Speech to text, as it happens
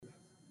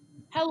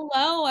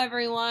Hello,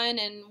 everyone,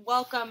 and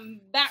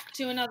welcome back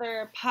to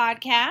another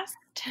podcast.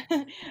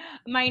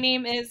 My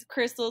name is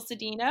Crystal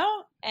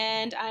Cedino,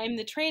 and I'm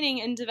the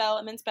Training and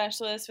Development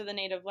Specialist for the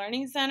Native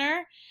Learning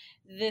Center.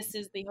 This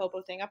is the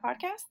Hopothanga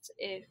podcast,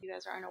 if you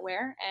guys are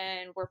unaware,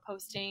 and we're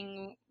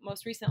posting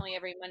most recently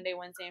every Monday,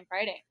 Wednesday, and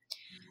Friday.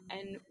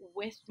 And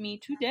with me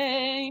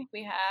today,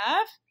 we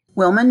have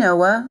Wilma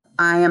Noah.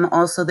 I am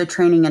also the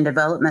Training and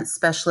Development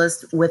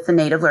Specialist with the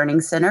Native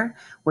Learning Center.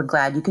 We're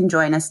glad you can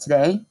join us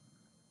today.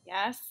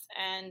 Yes,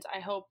 and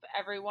I hope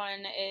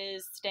everyone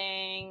is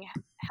staying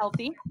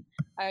healthy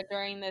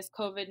during this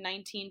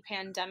COVID-19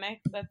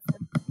 pandemic that's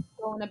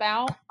going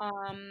about,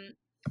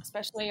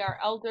 especially our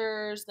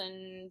elders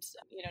and,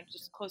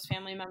 just close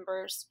family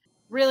members.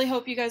 Really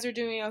hope you guys are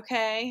doing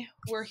okay.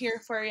 We're here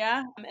for you,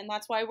 and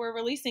that's why we're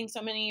releasing so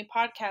many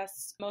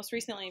podcasts most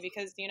recently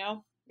because,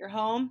 you're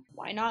home.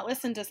 Why not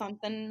listen to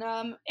something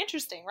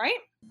interesting, right?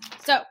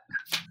 So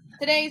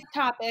today's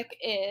topic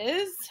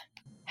is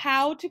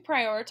how to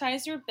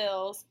prioritize your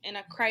bills in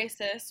a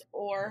crisis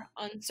or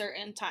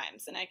uncertain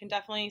times. And I can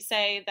definitely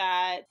say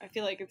that I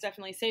feel like it's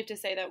definitely safe to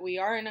say that we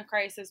are in a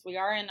crisis. We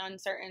are in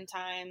uncertain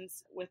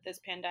times with this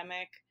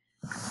pandemic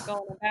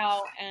going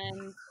about.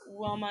 And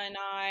Wilma and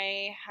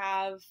I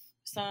have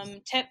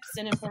some tips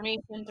and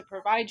information to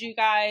provide you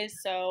guys.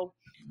 So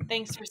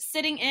thanks for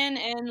sitting in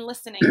and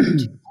listening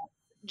to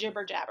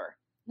jibber jabber.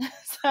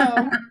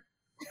 So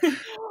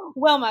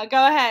Wilma,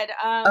 go ahead.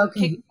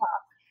 Kick it off.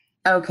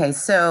 Okay,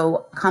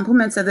 so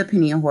compliments of the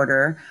penny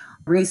hoarder.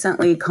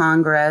 Recently,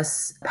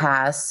 Congress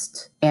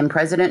passed and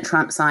President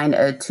Trump signed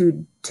a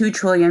 $2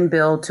 trillion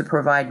bill to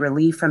provide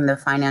relief from the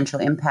financial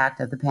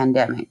impact of the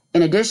pandemic.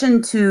 In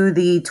addition to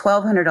the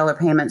 $1,200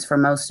 payments for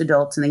most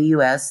adults in the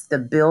U.S., the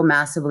bill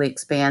massively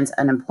expands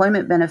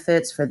unemployment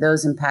benefits for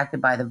those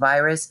impacted by the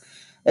virus.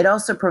 It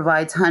also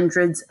provides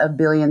hundreds of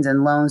billions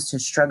in loans to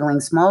struggling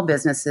small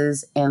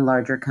businesses and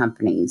larger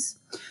companies.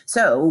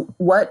 So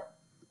what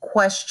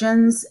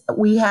questions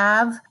we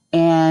have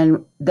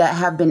and that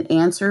have been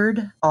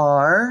answered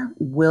are,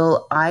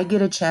 will I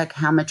get a check?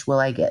 How much will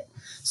I get?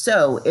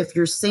 So if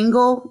you're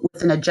single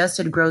with an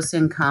adjusted gross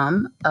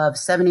income of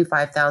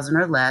 $75,000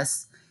 or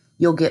less,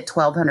 you'll get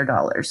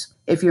 $1,200.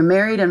 If you're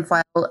married and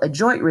file a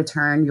joint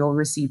return, you'll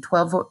receive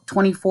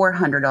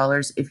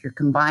 $2,400 if your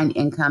combined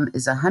income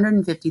is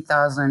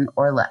 $150,000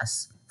 or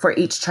less. For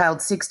each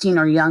child 16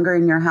 or younger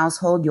in your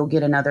household, you'll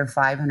get another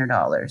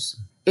 $500.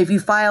 If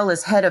you file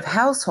as head of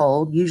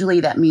household,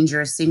 usually that means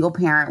you're a single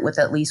parent with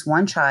at least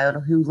one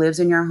child who lives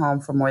in your home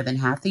for more than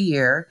half the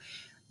year.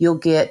 You'll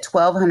get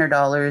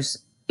 $1,200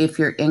 if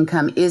your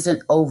income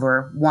isn't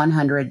over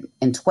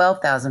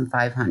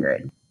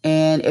 $112,500.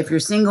 And if you're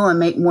single and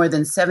make more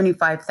than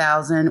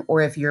 $75,000, or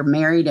if you're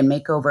married and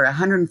make over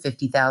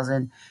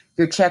 $150,000,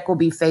 your check will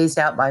be phased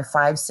out by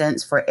 5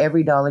 cents for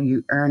every dollar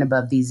you earn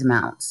above these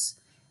amounts.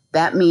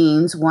 That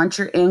means once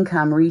your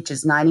income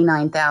reaches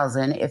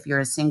 $99,000 if you're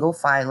a single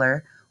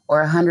filer,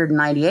 or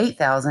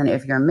 $198,000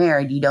 if you're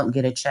married, you don't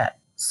get a check.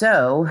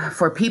 So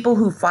for people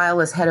who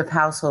file as head of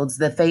households,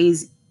 the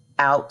phase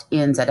out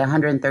ends at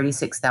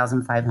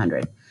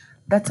 $136,500.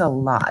 That's a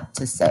lot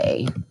to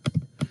say.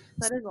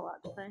 That is a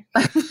lot to say.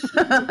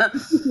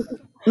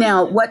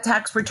 Now, what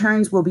tax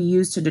returns will be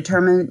used to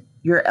determine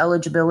your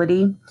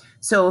eligibility?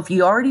 So if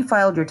you already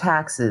filed your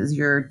taxes,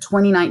 your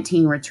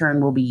 2019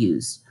 return will be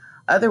used.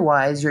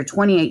 Otherwise, your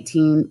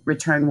 2018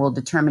 return will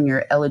determine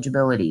your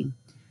eligibility.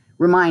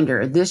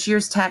 Reminder, this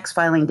year's tax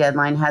filing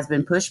deadline has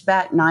been pushed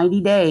back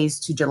 90 days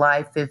to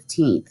July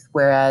 15th,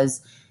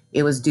 whereas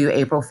it was due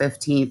April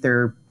 15th,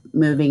 or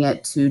moving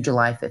it to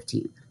July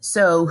 15th.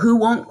 So who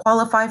won't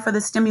qualify for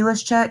the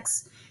stimulus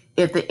checks?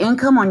 If the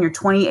income on your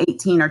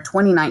 2018 or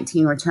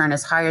 2019 return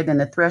is higher than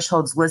the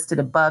thresholds listed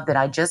above that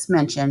I just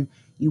mentioned,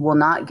 you will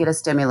not get a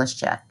stimulus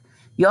check.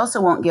 You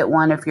also won't get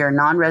one if you're a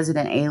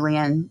non-resident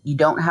alien, you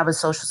don't have a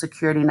social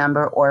security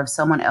number, or if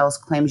someone else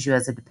claims you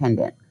as a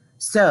dependent.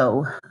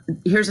 So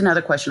here's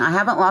another question. I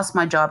haven't lost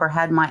my job or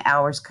had my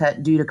hours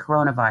cut due to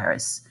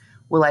coronavirus.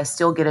 Will I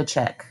still get a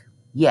check?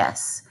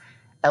 Yes.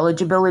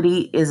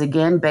 Eligibility is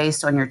again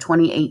based on your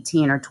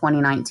 2018 or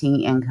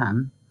 2019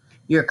 income.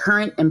 Your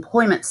current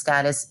employment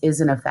status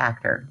isn't a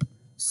factor.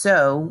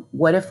 So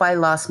what if I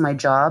lost my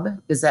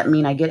job? Does that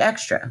mean I get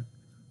extra?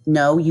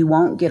 No, you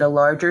won't get a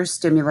larger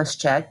stimulus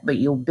check, but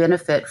you'll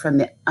benefit from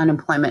the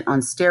unemployment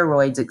on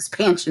steroids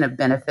expansion of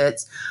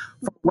benefits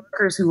for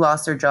workers who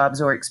lost their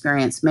jobs or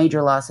experienced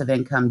major loss of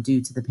income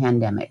due to the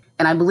pandemic.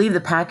 And I believe the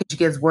package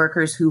gives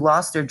workers who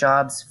lost their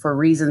jobs for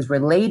reasons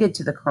related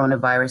to the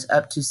coronavirus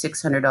up to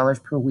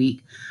 $600 per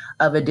week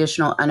of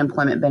additional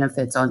unemployment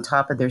benefits on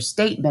top of their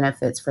state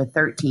benefits for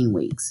 13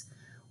 weeks.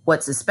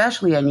 What's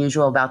especially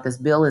unusual about this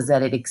bill is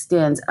that it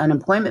extends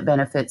unemployment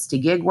benefits to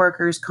gig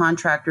workers,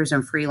 contractors,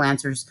 and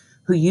freelancers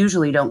who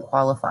usually don't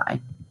qualify.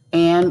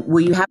 And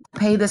will you have to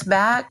pay this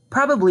back?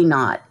 Probably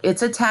not.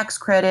 It's a tax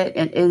credit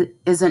and it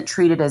isn't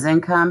treated as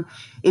income.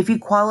 If you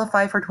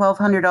qualify for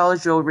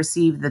 $1,200, you'll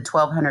receive the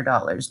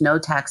 $1,200. No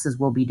taxes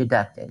will be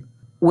deducted.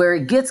 Where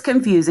it gets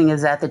confusing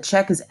is that the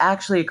check is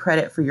actually a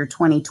credit for your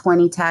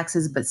 2020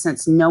 taxes, but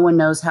since no one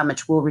knows how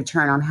much will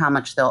return on how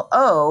much they'll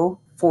owe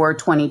for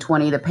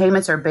 2020, the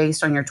payments are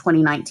based on your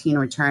 2019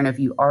 return if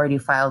you already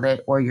filed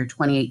it, or your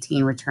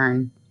 2018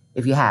 return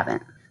if you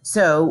haven't.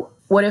 So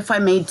what if I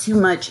made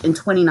too much in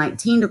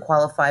 2019 to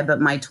qualify,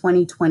 but my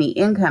 2020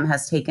 income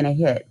has taken a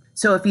hit?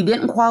 So if you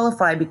didn't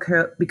qualify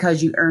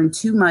because you earned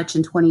too much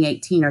in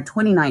 2018 or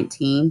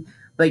 2019,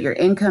 but your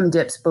income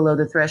dips below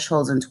the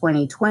thresholds in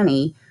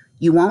 2020,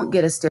 you won't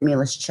get a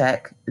stimulus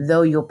check,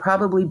 though you'll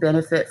probably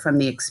benefit from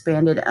the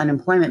expanded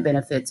unemployment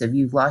benefits if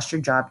you've lost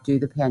your job due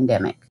to the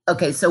pandemic.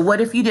 Okay, so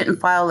what if you didn't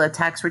file a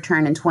tax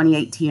return in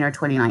 2018 or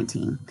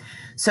 2019?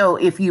 So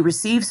if you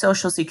receive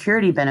Social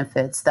Security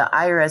benefits, the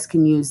IRS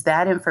can use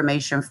that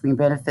information from your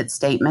benefit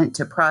statement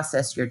to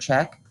process your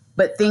check.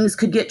 But things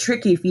could get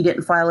tricky if you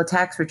didn't file a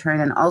tax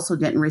return and also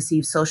didn't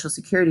receive Social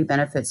Security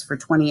benefits for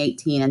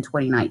 2018 and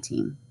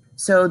 2019.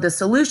 So the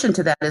solution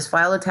to that is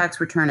file a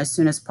tax return as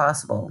soon as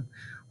possible.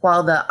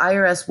 While the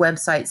IRS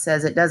website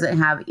says it doesn't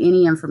have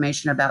any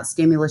information about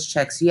stimulus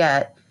checks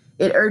yet,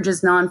 it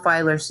urges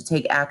non-filers to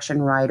take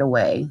action right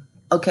away.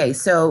 Okay,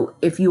 so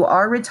if you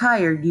are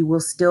retired, you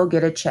will still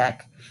get a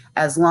check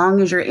as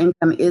long as your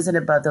income isn't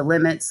above the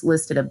limits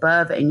listed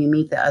above and you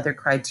meet the other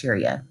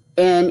criteria.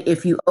 And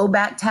if you owe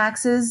back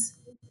taxes,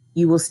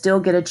 you will still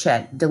get a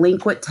check.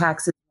 Delinquent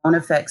taxes won't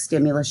affect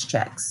stimulus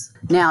checks.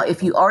 Now,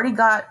 if you already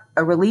got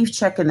a relief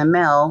check in the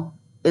mail,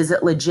 is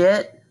it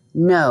legit?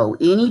 No,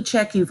 any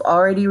check you've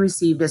already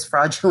received is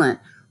fraudulent.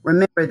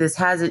 Remember, this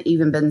hasn't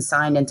even been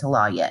signed into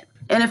law yet.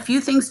 And a few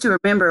things to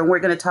remember, and we're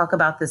going to talk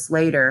about this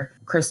later,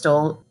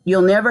 Crystal.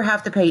 You'll never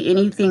have to pay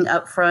anything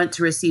up front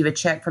to receive a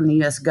check from the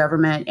U.S.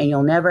 government, and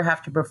you'll never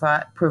have to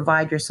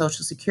provide your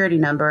Social Security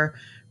number,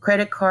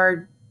 credit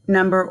card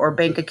number, or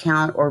bank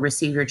account or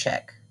receive your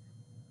check.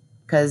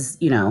 Because,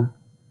 no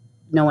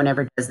one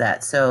ever does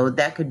that. So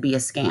that could be a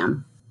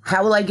scam.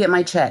 How will I get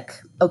my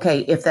check? Okay,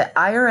 if the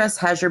IRS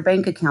has your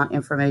bank account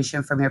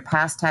information from your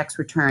past tax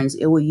returns,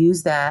 it will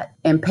use that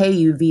and pay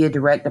you via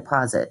direct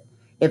deposit.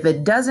 If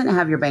it doesn't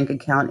have your bank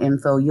account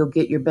info, you'll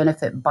get your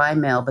benefit by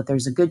mail, but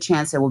there's a good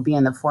chance it will be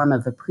in the form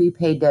of a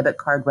prepaid debit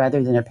card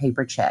rather than a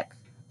paper check.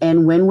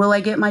 And when will I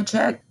get my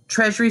check?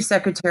 Treasury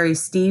Secretary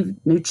Steve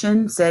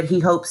Mnuchin said he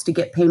hopes to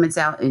get payments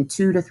out in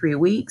 2 to 3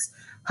 weeks.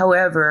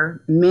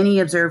 However, many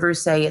observers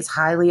say it's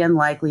highly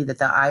unlikely that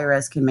the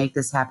IRS can make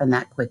this happen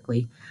that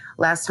quickly.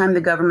 Last time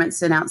the government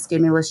sent out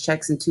stimulus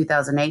checks in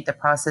 2008, the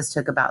process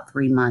took about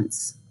 3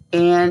 months.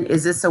 And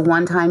is this a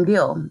one-time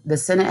deal? The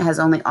Senate has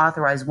only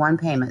authorized one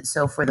payment.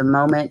 So for the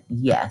moment,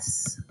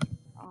 yes.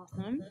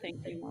 Awesome.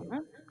 Thank you,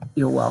 Mama.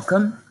 You're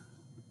welcome.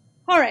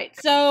 All right.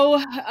 So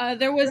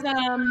there was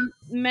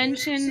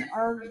mention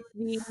of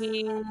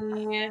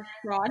the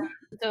fraud.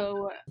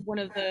 So one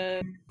of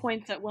the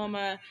points that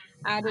Wilma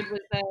added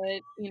was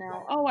that,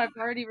 I've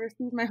already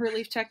received my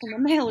relief check in the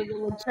mail. Is it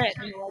legit?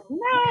 And you're like,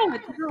 no,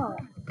 it's not.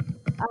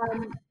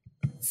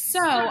 So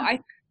I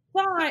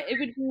thought it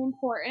would be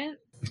important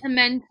to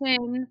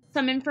mention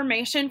some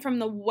information from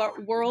the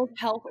World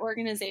Health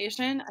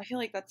Organization. I feel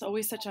like that's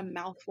always such a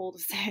mouthful to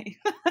say.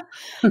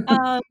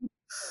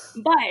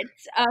 But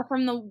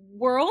from the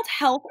World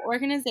Health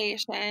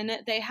Organization,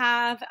 they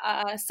have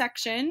a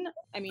section.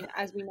 I mean,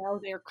 as we know,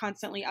 they're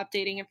constantly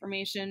updating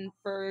information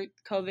for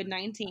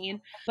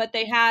COVID-19, but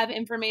they have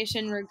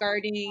information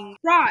regarding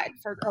fraud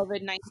for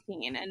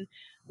COVID-19. And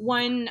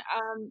one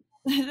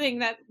thing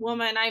that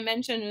Wilma and I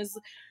mentioned was,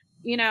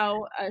 she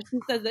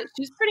says that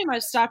she's pretty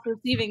much stopped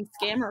receiving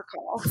scammer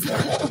calls.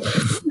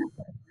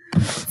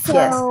 So,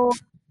 yes.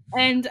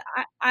 And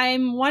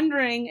I'm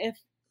wondering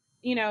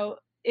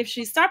if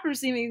she stopped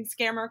receiving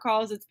scammer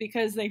calls, it's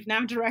because they've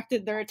now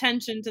directed their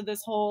attention to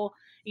this whole,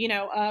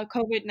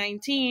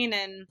 COVID-19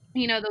 and,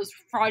 those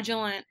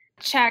fraudulent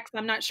checks.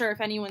 I'm not sure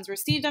if anyone's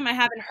received them. I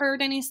haven't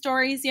heard any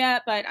stories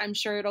yet, but I'm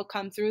sure it'll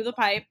come through the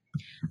pipe.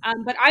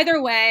 But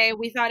either way,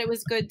 we thought it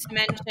was good to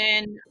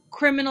mention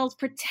criminals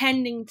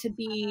pretending to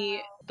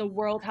be the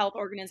World Health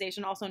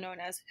Organization, also known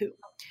as WHO.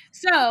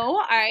 So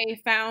I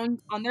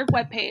found on their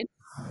webpage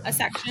a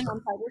section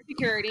on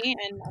cybersecurity,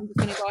 and I'm just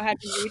going to go ahead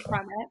and read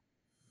from it.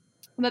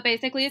 But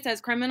basically it says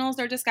criminals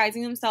are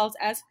disguising themselves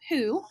as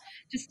WHO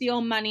to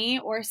steal money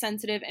or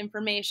sensitive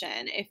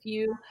information. If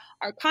you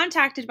are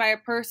contacted by a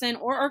person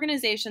or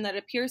organization that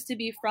appears to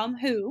be from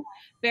WHO,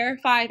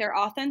 verify their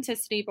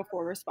authenticity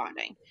before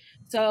responding.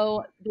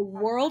 So the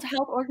World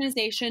Health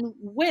Organization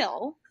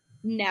will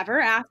never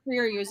ask for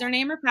your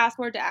username or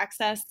password to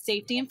access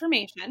safety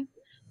information.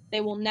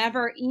 They will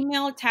never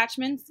email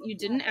attachments you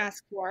didn't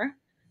ask for.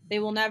 They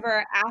will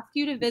never ask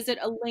you to visit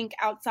a link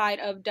outside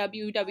of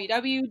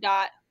www.who.int,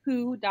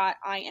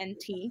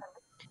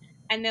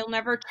 and they'll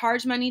never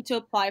charge money to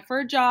apply for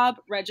a job,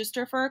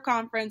 register for a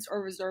conference,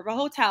 or reserve a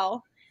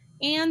hotel,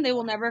 and they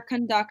will never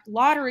conduct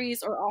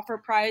lotteries or offer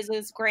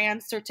prizes,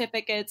 grants,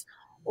 certificates,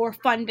 or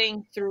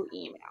funding through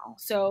email.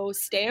 So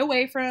stay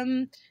away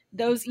from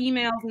those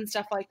emails and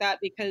stuff like that,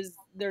 because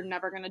they're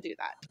never going to do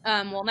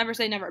that. We'll never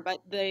say never, but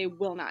they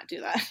will not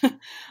do that.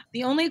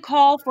 The only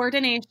call for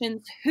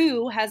donations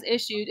WHO has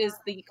issued is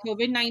the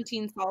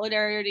COVID-19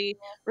 Solidarity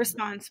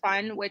Response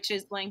Fund, which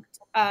is linked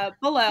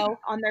below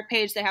on their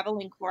page. They have a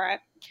link for it.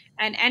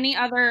 And any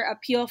other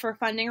appeal for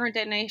funding or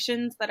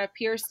donations that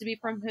appears to be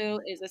from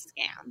WHO is a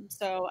scam.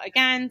 So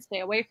again,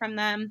 stay away from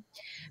them.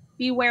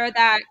 Beware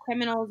that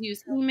criminals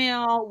use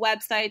email,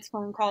 websites,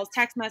 phone calls,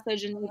 text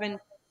message, and even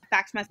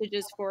fax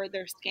messages for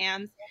their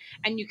scams.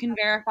 And you can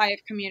verify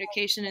if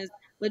communication is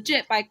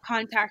legit by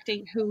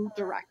contacting WHO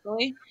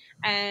directly.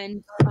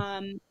 And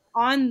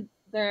on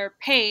their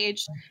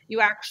page, you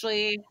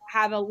actually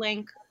have a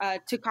link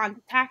to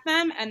contact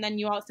them, and then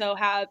you also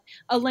have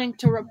a link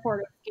to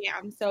report a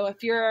scam. So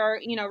if you're,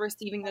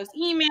 receiving those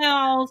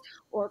emails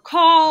or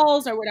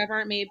calls or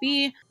whatever it may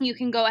be, you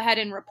can go ahead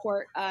and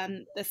report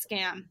the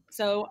scam.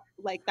 So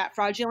like that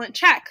fraudulent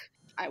check,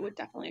 I would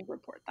definitely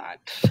report that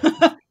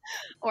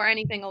or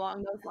anything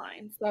along those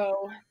lines.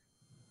 So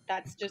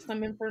that's just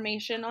some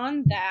information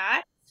on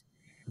that.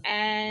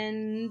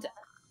 And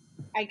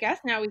I guess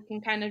now we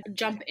can kind of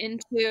jump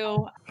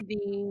into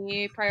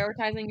the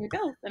prioritizing your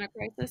bills in a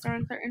crisis or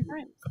uncertain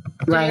times.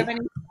 Do you have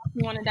anything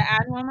you wanted to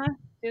add, Wilma,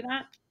 to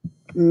that?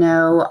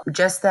 No,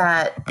 just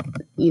that,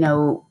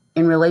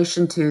 in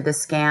relation to the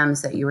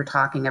scams that you were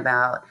talking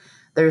about,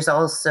 there's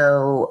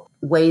also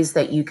ways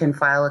that you can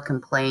file a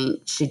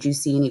complaint should you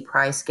see any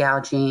price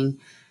gouging.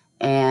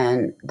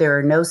 And there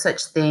are no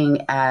such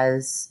thing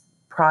as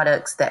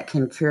products that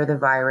can cure the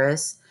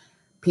virus.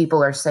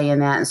 People are saying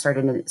that and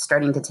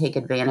starting to take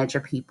advantage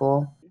of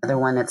people. Another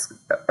one that's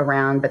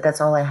around, but that's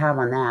all I have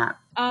on that.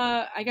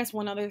 I guess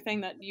one other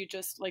thing that you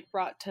just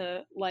brought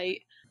to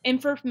light,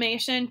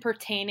 information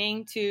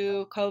pertaining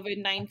to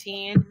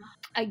COVID-19.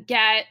 I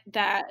get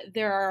that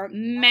there are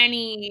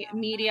many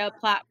media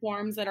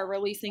platforms that are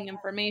releasing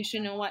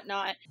information and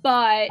whatnot,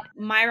 but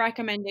my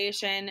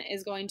recommendation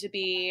is going to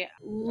be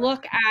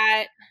look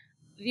at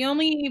the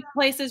only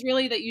places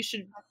really that you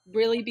should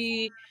really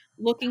be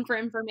looking for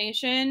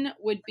information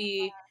would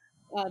be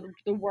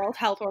the World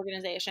Health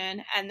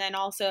Organization, and then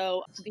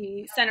also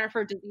the Center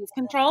for Disease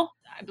Control.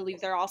 I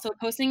believe they're also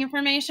posting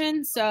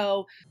information.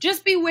 So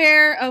just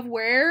beware of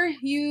where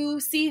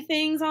you see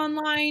things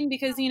online,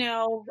 because,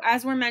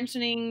 as we're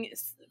mentioning,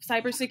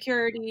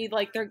 cybersecurity,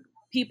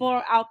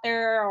 people out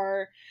there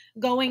are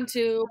going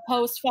to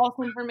post false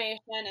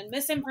information, and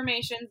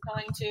misinformation is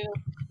going to,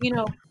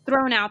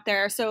 thrown out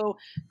there. So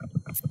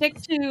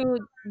stick to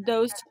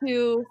those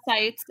two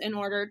sites in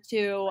order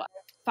to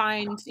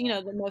find,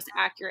 the most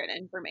accurate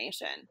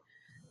information.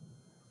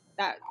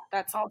 That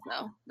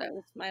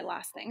was my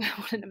last thing I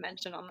wanted to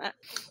mention on that.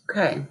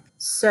 Okay.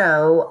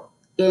 So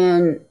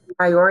in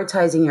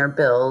prioritizing your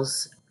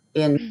bills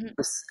in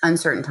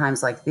uncertain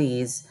times like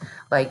these,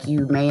 like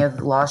you may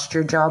have lost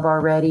your job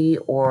already,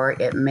 or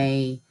you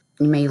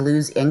may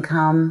lose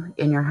income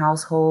in your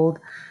household.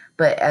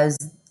 But as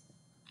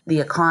the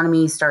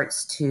economy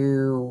starts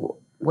to,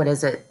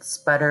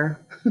 sputter,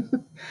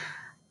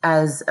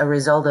 as a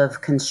result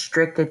of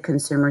constricted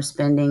consumer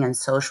spending and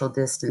social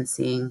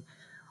distancing,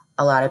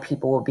 a lot of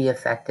people will be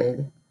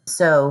affected.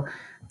 So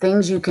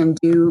things you can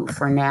do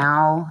for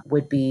now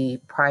would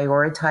be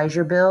prioritize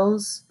your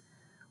bills.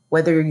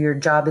 Whether your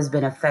job has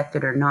been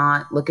affected or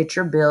not, look at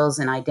your bills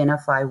and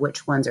identify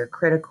which ones are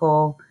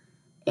critical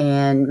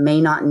and may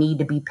not need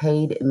to be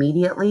paid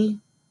immediately.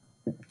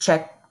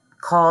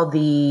 Call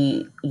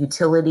the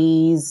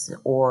utilities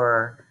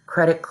or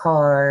credit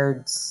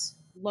cards,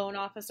 loan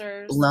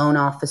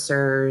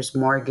officers,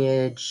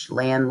 mortgage,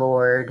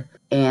 landlord,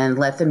 and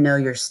let them know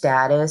your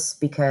status,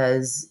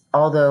 because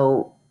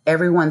although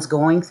everyone's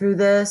going through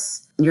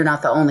this, you're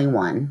not the only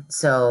one.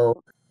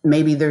 So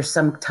maybe there's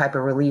some type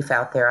of relief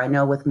out there. I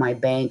know with my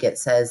bank, it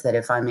says that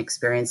if I'm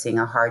experiencing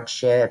a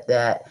hardship,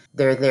 that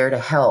they're there to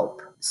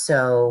help.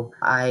 So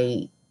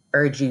I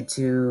urge you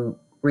to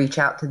reach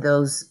out to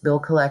those bill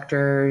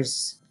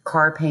collectors,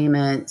 car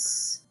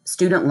payments,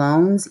 student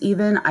loans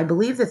even. I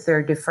believe that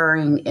they're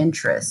deferring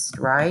interest,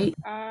 right?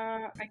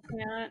 I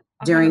can't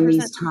during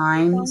these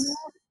times.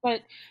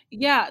 But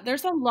yeah,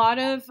 there's a lot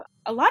of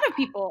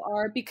people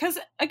are, because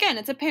again,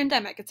 it's a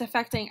pandemic, it's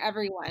affecting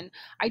everyone.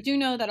 I do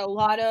know that a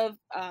lot of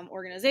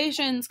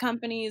organizations,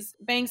 companies,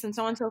 banks, and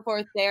so on and so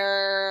forth,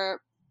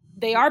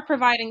 they are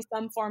providing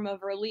some form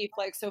of relief.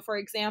 So for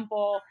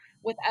example,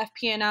 with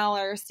FP&L,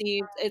 I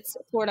received, it's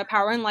Florida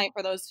Power and Light,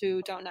 for those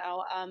who don't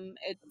know.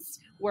 It's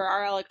where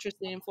our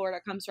electricity in Florida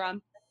comes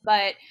from.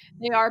 But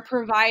they are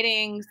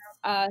providing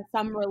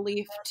some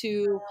relief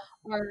to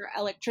our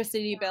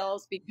electricity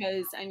bills,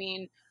 because,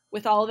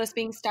 with all of us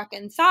being stuck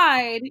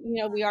inside,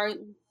 we are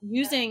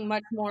using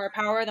much more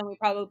power than we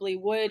probably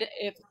would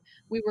if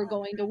we were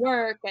going to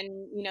work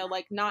and,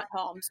 not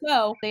home.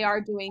 So they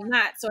are doing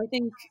that. So I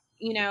think,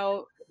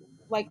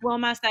 like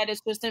Wilma said,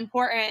 it's just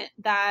important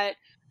that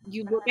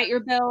you look at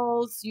your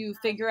bills, you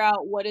figure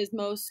out what is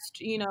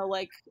most,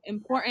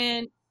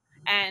 important,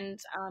 and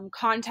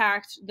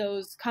contact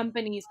those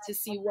companies to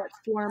see what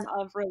form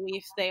of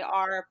relief they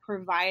are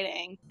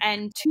providing.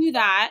 And to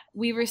that,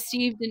 we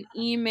received an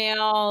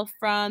email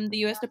from the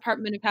U.S.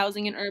 Department of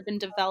Housing and Urban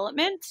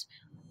Development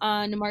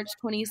on March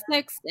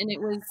 26th, and it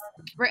was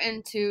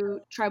written to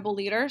tribal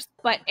leaders.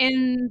 But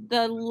in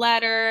the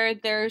letter,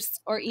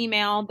 or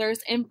email, there's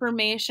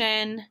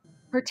information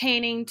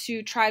pertaining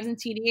to tribes and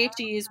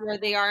TDHEs where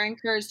they are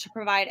encouraged to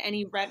provide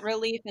any rent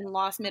relief and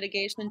loss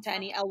mitigation to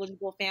any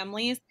eligible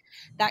families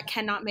that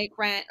cannot make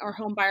rent or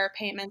home buyer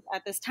payments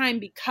at this time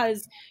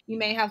because you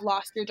may have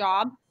lost your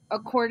job.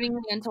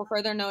 Accordingly, until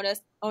further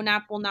notice,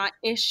 ONAP will not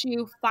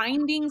issue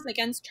findings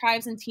against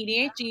tribes and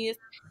TDHEs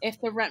if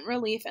the rent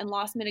relief and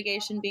loss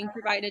mitigation being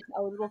provided to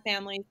eligible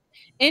families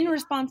in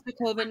response to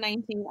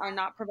COVID-19 are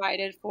not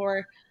provided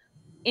for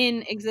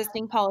in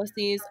existing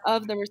policies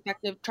of the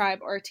respective tribe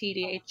or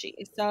TDHE.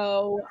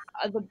 So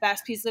the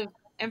best piece of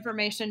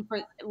information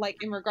for like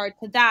in regard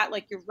to that,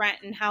 like your rent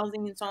and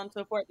housing and so on and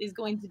so forth, is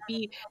going to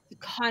be to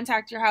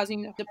contact your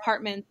housing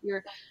departments,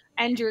 your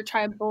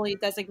tribally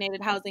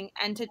designated housing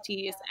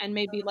entities, and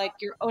maybe like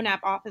your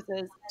ONAP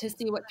offices to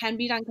see what can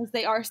be done, because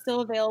they are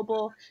still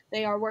available.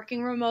 They are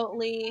working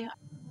remotely.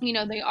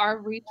 They are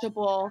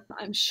reachable.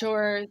 I'm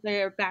sure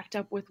they're backed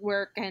up with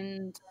work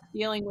and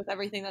dealing with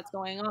everything that's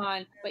going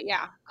on. But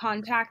yeah,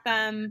 contact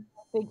them,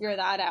 figure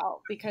that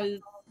out, because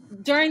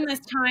during this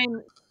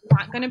time,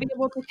 not going to be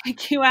able to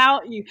kick you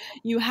out.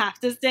 You have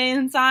to stay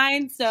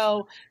inside.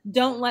 So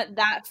don't let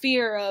that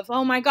fear of,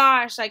 oh my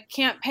gosh, I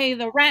can't pay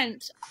the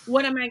rent.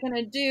 What am I going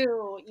to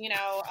do?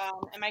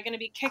 Am I going to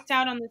be kicked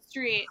out on the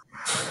street?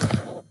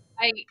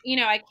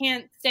 I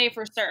can't say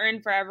for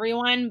certain for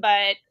everyone,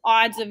 but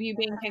odds of you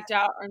being kicked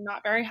out are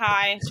not very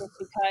high just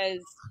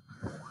because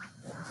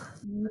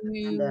you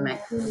need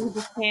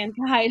to stay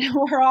inside.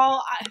 We're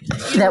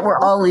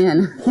all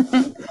in.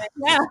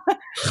 Yeah.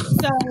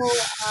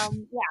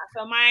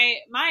 So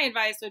my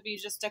advice would be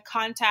just to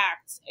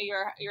contact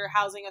your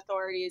housing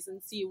authorities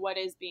and see what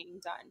is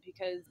being done,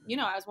 because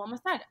as Wilma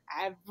said,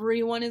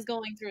 everyone is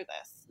going through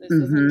this. This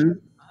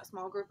isn't a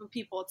small group of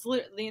people. It's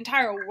literally the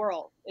entire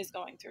world is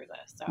going through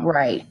this. So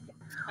right.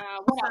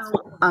 What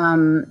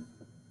else?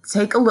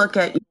 Take a look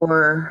at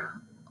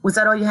was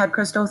that all you had,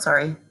 Crystal?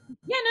 Sorry.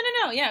 Yeah,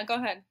 no. Yeah, go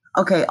ahead.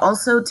 Okay,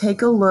 also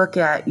take a look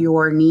at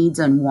your needs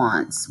and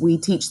wants. We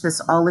teach this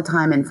all the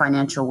time in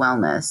financial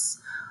wellness.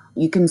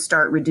 You can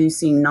start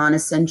reducing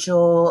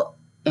non-essential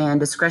and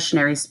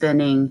discretionary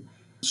spending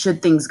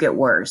should things get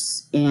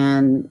worse.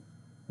 And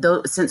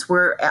since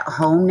we're at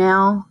home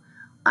now,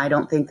 I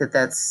don't think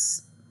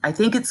I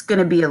think it's going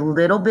to be a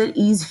little bit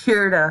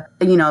easier to,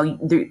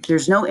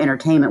 there's no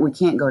entertainment. We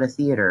can't go to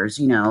theaters,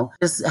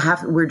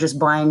 we're just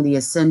buying the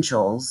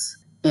essentials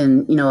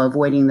and,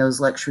 avoiding those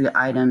luxury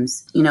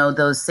items.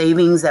 Those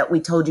savings that we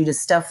told you to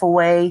stuff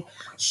away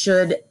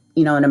should,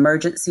 an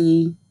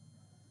emergency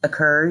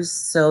occurs.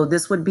 So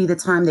this would be the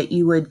time that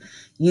you would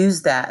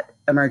use that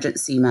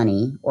emergency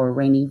money or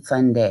rainy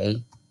fund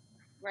day.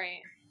 Right.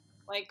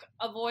 Like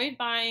avoid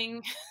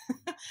buying,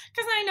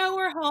 because I know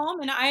we're home,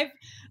 and I've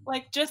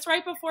just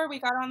right before we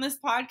got on this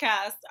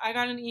podcast, I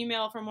got an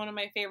email from one of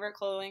my favorite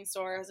clothing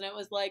stores, and it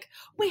was like,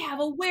 we have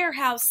a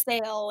warehouse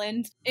sale,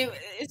 and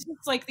it's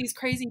just like these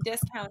crazy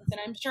discounts, and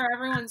I'm sure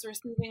everyone's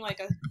receiving a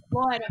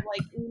flood of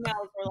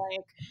emails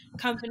where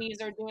companies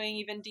are doing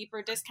even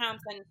deeper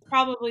discounts, and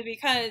probably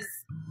because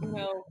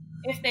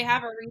if they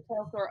have a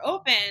retail store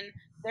open,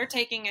 they're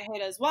taking a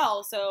hit as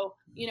well. So,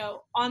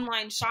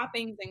 online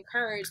shopping's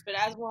encouraged, but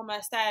as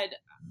Wilma said,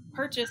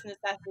 purchase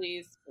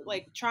necessities,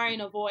 try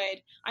and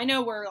avoid. I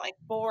know we're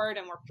bored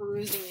and we're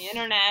perusing the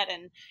internet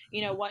and,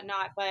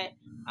 whatnot, but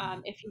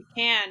if you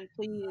can,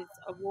 please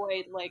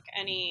avoid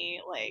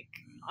any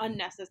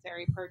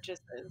unnecessary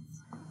purchases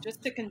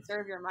just to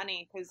conserve your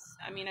money. Because,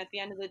 at the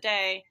end of the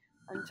day,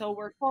 until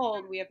we're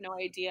told, we have no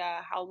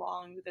idea how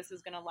long this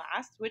is going to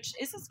last, which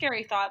is a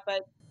scary thought,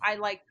 but I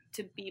like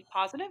to be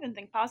positive and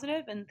think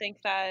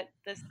that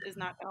this is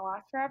not going to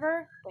last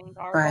forever. Things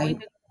are going to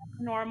be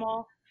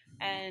normal,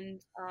 and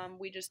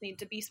we just need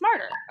to be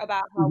smarter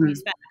about how we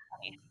spend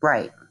money.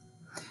 Right.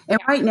 And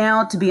right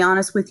now, to be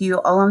honest with you,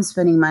 all I'm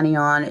spending money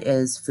on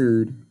is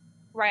food.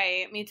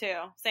 Right. Me too.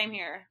 Same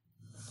here.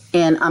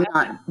 And I'm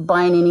not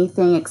buying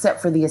anything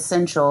except for the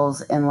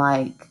essentials, and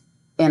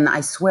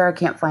I swear I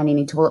can't find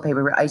any toilet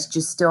paper. I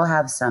just still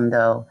have some,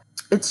 though.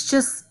 It's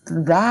just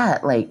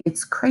that,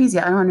 it's crazy.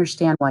 I don't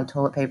understand why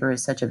toilet paper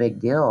is such a big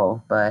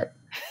deal, but...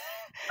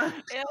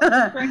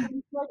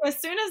 as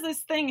soon as this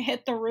thing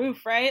hit the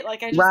roof, right? I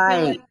just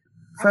feel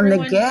from the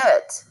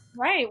get.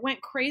 Right,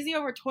 went crazy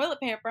over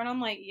toilet paper, and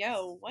I'm like,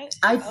 yo, what?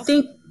 I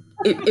think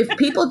if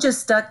people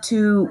just stuck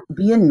to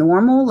being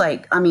normal,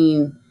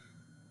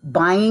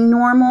 buying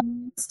normal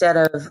instead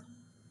of...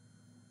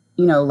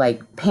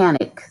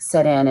 panic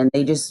set in and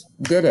they just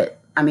did it.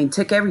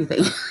 Took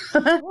everything.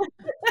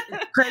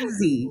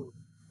 Crazy.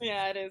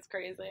 Yeah, it is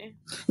crazy.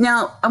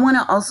 Now, I want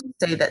to also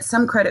say that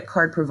some credit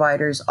card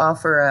providers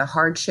offer a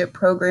hardship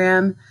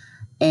program,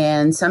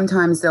 and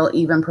sometimes they'll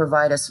even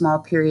provide a small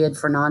period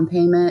for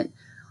non-payment.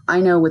 I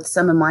know with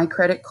some of my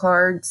credit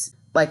cards,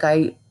 like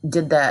I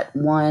did that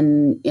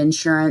one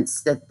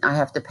insurance that I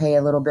have to pay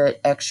a little bit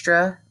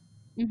extra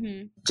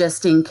Mm-hmm.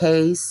 just in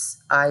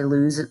case I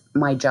lose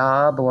my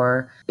job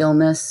or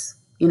illness,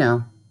 you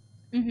know.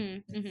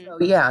 Mm-hmm. Mm-hmm. So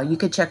yeah, you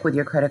could check with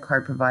your credit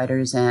card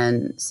providers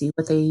and see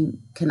what they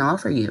can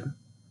offer you.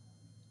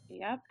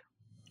 Yep.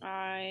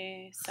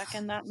 I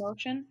second that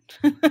motion.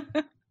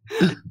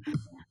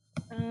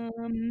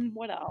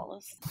 What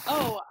else?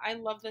 Oh, I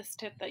love this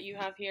tip that you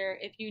have here.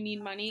 If you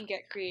need money,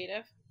 get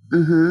creative.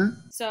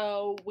 Mm-hmm.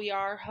 So we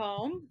are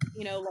home,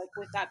 like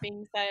with that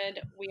being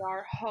said, we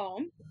are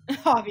home,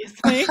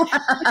 obviously.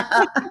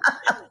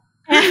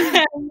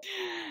 And,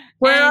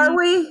 Where are and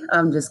we?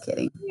 I'm just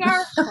kidding. we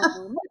are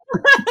home,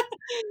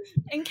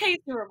 in case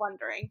you were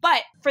wondering.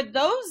 But for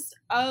those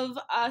of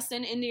us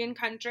in Indian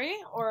country,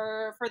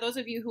 or for those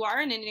of you who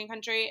are in Indian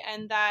country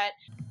and that,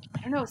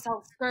 I don't know,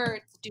 sell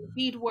skirts, do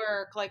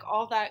beadwork, like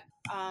all that,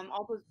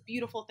 all those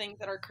beautiful things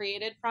that are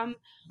created from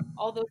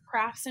all those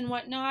crafts and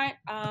whatnot.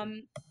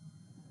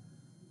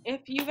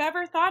 If you've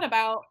ever thought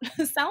about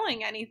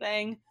selling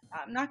anything,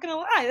 I'm not going to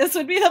lie, this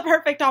would be the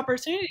perfect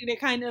opportunity to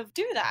kind of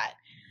do that.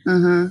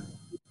 Mm-hmm.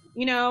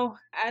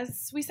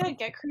 As we said,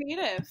 get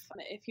creative.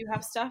 If you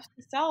have stuff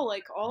to sell,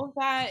 like all of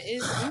that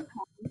is income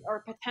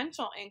or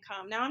potential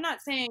income. Now, I'm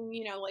not saying,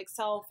 like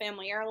sell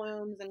family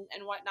heirlooms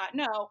and whatnot.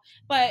 No,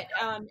 but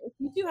if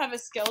you do have a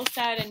skill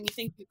set and you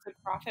think you could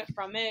profit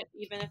from it,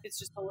 even if it's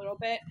just a little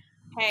bit,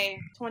 hey,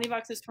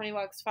 $20 is $20,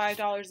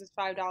 $5 is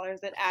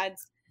 $5. It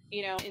adds,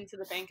 into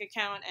the bank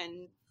account,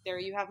 and there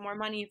you have more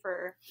money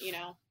for,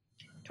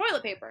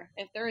 toilet paper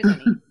if there is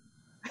any.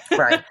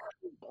 Right.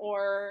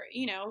 Or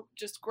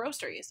just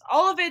groceries,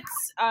 all of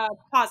it's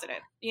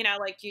positive,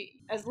 like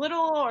as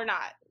little or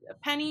not, a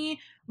penny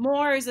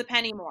more is a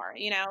penny more,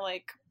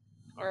 like,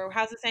 or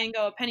how's the saying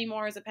go, a penny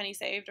more is a penny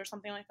saved, or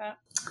something like that.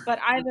 But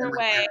either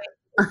way,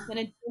 it's an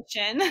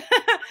addition.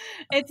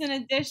 It's an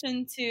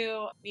addition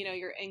to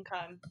your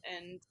income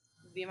and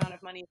the amount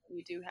of money that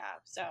you do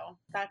have. So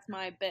that's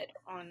my bit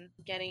on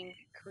getting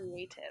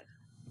creative.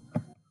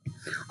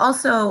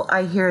 Also,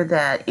 I hear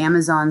that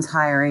Amazon's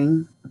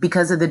hiring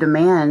because of the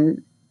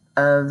demand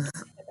of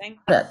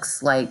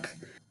products. Like,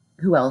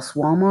 who else?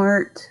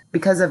 Walmart,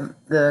 because of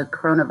the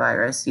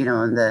coronavirus,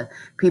 and the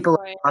people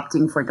Right.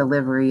 opting for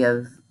delivery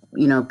of,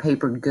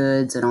 papered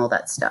goods and all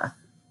that stuff.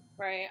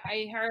 Right.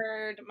 I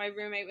heard my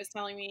roommate was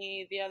telling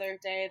me the other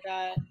day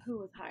that who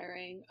was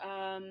hiring?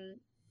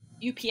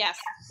 UPS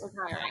was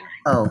hiring.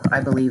 Oh,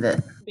 I believe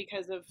it.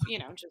 Because of,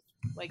 just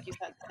like you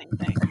said, the same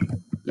thing.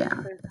 Yeah.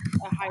 There's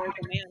a higher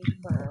demand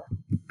for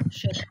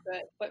ship.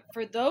 But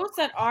for those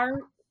that are,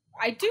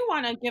 I do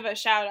want to give a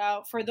shout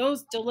out for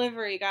those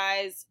delivery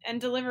guys and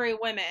delivery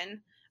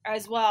women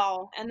as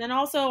well. And then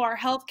also our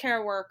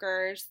healthcare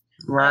workers.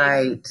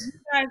 Right. Like,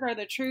 you guys are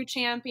the true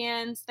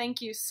champions.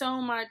 Thank you so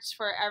much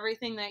for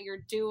everything that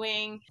you're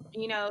doing. Like,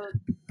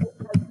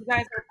 you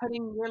guys are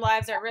putting your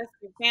lives at risk,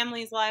 your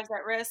family's lives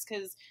at risk,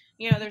 because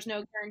there's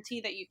no guarantee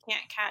that you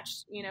can't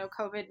catch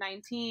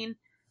COVID-19.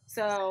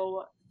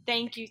 So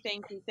thank you,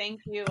 thank you,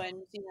 thank you,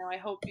 and I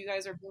hope you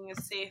guys are being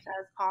as safe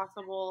as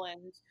possible.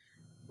 And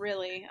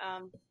really,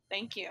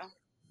 thank you.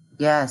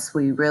 Yes,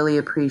 we really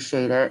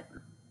appreciate it.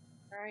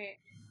 All right.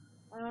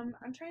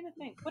 I'm trying to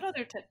think. What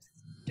other tips?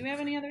 Do we have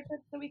any other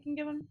tips that we can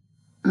give them?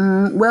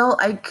 Well,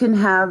 I can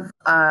have,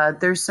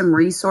 there's some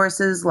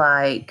resources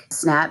like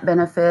SNAP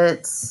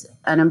benefits,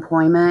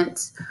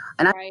 unemployment.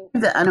 And I think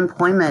the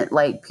unemployment,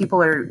 like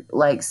people are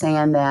like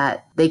saying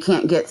that they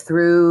can't get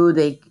through,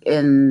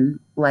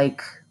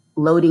 like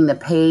loading the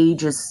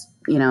page is,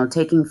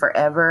 taking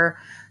forever.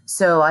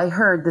 So I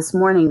heard this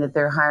morning that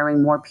they're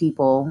hiring more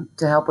people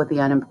to help with the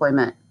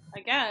unemployment.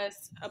 I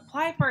guess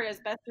apply for it as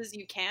best as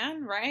you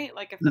can, right?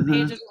 Like if the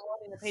page isn't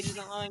loading, the page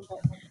isn't loading, but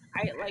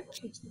I like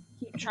keep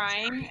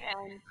trying.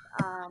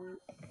 And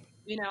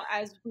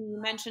as we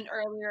mentioned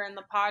earlier in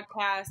the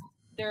podcast,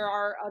 there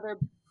are other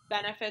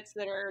benefits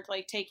that are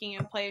like taking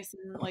in place,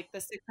 and like the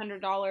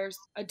 $600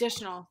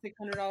 additional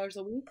 $600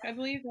 a week, I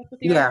believe that's what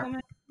the article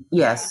meant.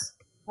 Yes.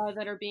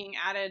 That are being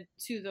added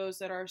to those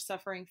that are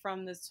suffering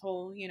from this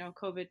whole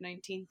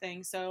COVID-19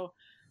 thing. So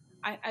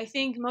I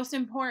think most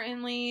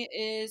importantly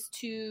is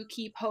to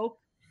keep hope.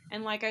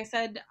 And like I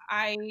said,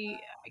 I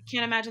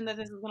can't imagine that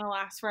this is going to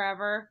last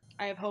forever.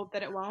 I have hope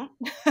that it won't.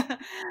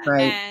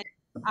 Right. And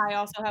I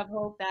also have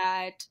hope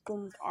that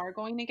things are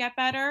going to get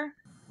better.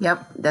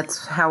 Yep,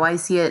 that's how I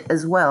see it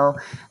as well.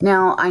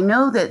 Now, I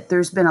know that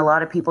there's been a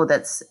lot of people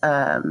that's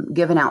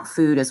given out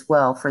food as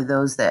well for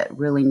those that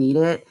really need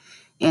it.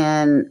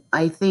 And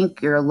I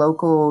think your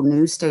local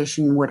news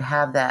station would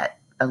have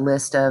a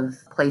list of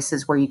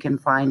places where you can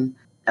find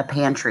a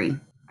pantry.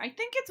 I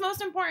think it's most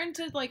important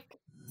to like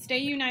stay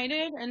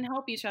united and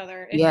help each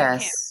other if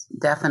yes, you can.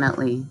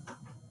 Definitely.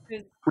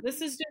 Because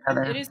this is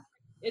just,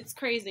 it's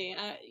crazy.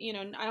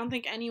 I don't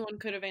think anyone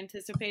could have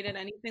anticipated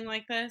anything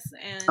like this.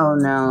 And oh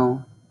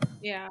no.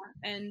 Yeah,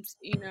 and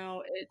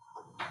it,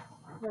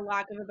 for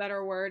lack of a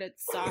better word, it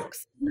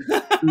sucks.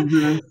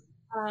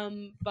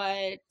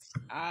 But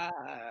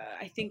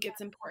I think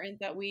it's important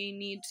that we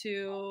need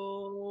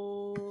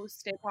to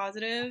stay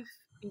positive,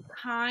 be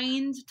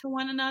kind to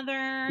one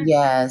another,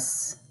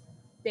 Yes.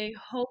 stay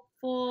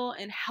hopeful,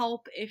 and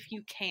help if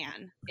you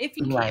can. If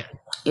you can. Right.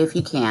 If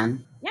you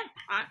can. Yeah,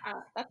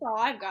 that's all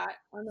I've got.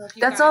 I don't know if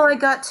you That's got all any. I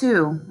got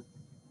too.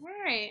 All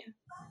right.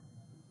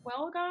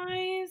 Well,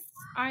 guys,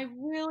 I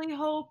really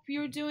hope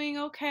you're doing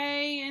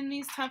okay in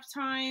these tough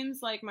times.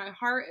 Like, my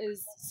heart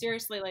is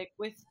seriously, like,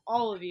 with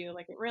all of you.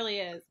 Like, it really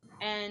is.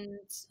 And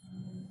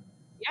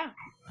yeah,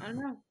 I don't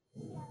know.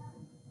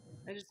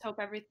 I just hope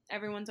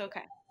everyone's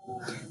okay.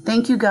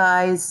 Thank you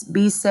guys.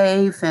 Be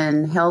safe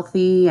and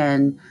healthy,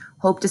 and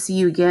hope to see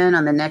you again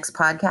on the next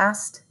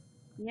podcast.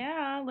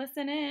 Yeah,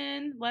 listen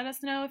in. Let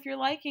us know if you're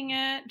liking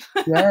it.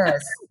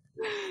 Yes,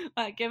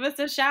 Give us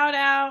a shout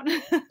out.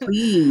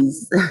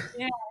 please.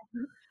 Yeah,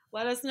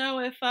 let us know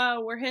if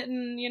we're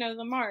hitting,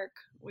 the mark.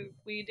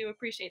 We do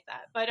appreciate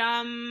that. But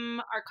our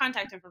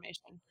contact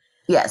information.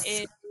 Yes.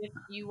 If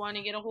you want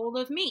to get a hold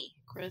of me,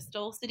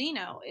 Crystal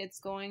Cedeno, it's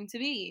going to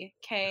be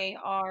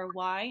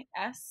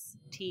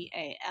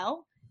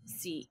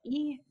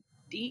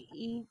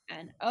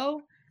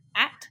KrystalCedeno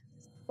at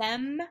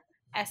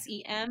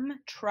SEM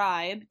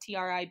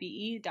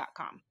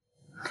tribe.com.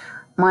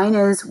 Mine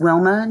is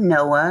Wilma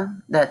Noah.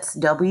 That's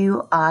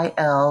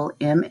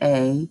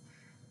WILMANOAH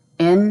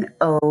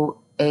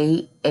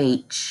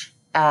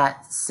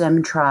at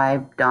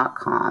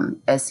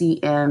semtribe.com.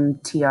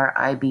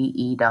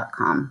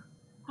 SEMTRIBE.com.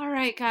 All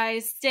right,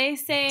 guys, stay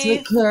Take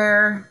safe.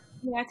 care.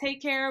 Yeah,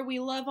 take care. We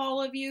love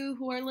all of you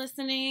who are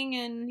listening,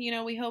 and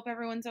we hope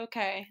everyone's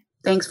okay.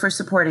 Thanks for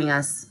supporting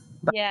us.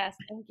 Yes,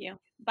 thank you.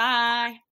 Bye.